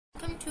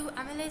welcome to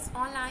MLS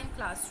Online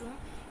Classroom,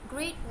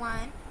 Grade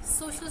 1,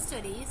 Social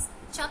Studies,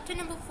 Chapter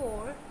number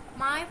 4,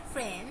 My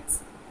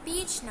Friends,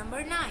 page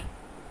number 9.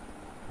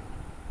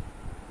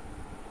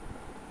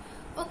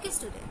 Okay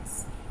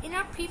students, in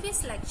our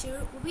previous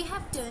lecture, we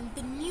have done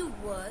the new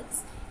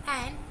words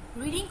and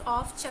reading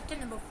of chapter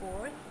number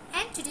 4,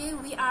 and today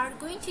we are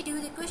going to do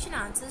the question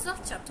answers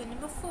of chapter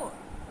number 4.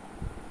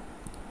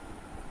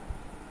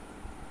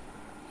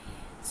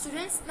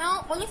 Students,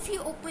 now all of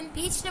you open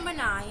page number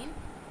 9.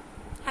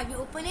 Have you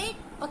opened it?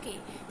 Okay,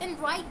 then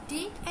write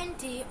date and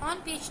day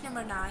on page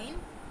number 9.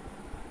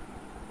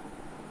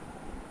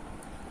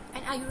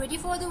 And are you ready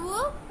for the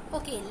work?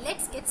 Okay,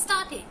 let's get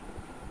started.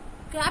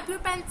 Grab your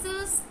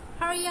pencils,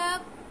 hurry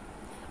up.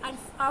 And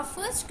our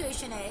first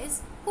question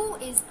is, who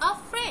is a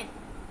friend?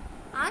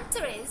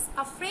 Answer is,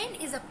 a friend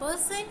is a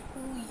person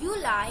who you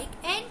like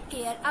and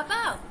care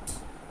about.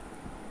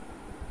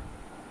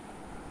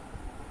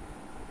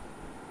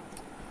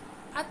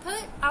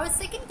 Our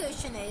second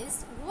question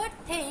is, what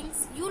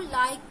things you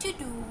like to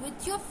do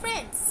with your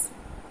friends?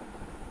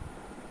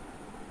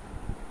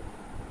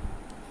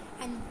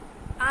 And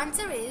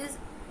answer is,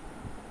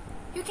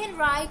 you can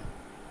write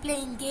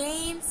playing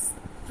games,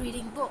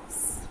 reading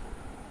books.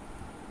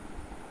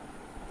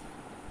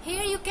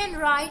 Here you can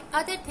write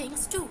other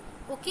things too,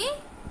 okay?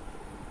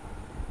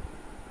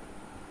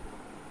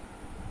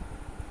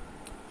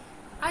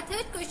 Our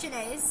third question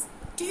is,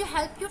 do you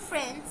help your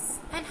friends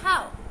and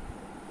how?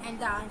 And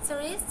the answer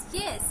is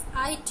yes,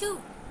 I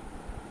do.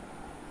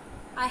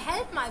 I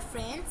help my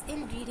friends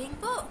in reading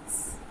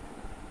books.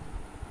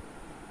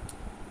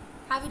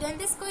 Have you done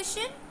this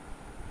question?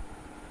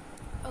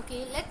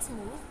 Okay, let's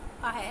move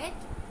ahead.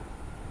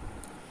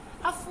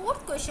 Our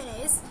fourth question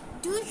is,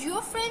 do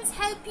your friends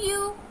help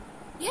you?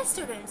 Yes,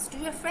 students, do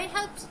your friends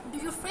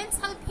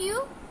help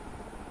you?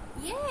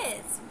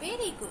 Yes,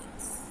 very good.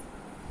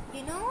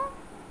 You know,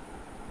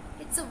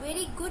 it's a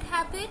very good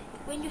habit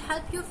when you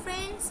help your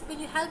friends, when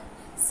you help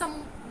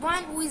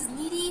someone who is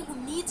needy, who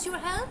needs your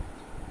help.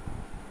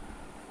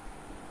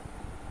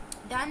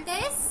 Done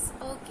this?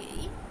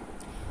 Okay.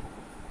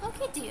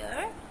 Okay,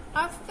 dear.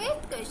 Our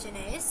fifth question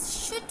is,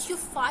 should you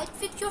fight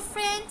with your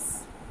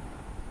friends?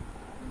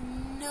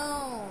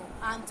 No.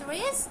 Answer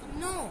is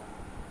no.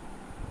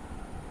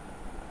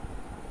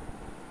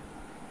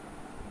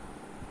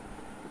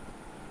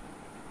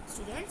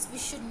 Students, we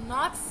should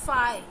not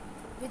fight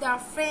with our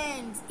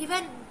friends.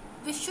 Even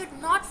we should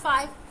not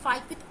fight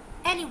with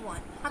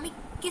anyone. हमें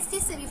किसी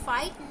से भी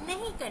fight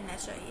नहीं करना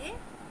चाहिए.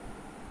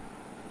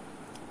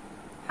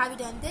 Have you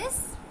done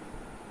this?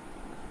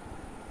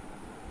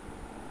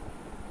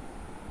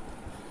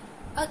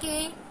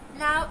 Okay,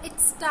 now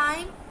it's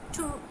time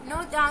to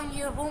note down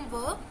your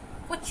homework.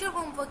 What your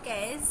homework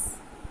is?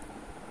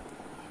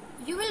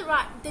 You will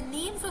write the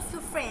names of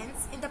your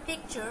friends in the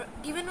picture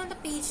given on the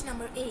page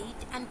number 8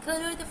 and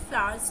color the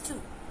flowers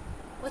too.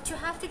 What you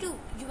have to do,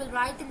 you will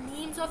write the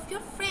names of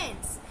your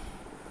friends.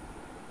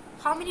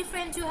 How many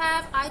friends you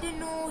have? I don't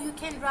know. You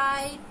can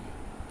write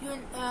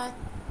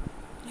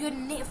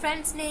your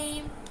friend's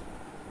name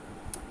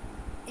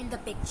in the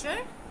picture,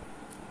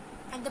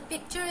 and the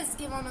picture is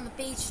given on the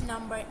page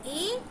number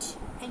 8,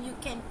 and you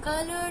can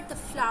color the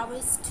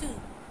flowers too.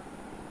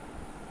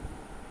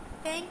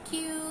 Thank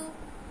you.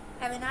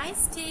 Have a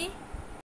nice day.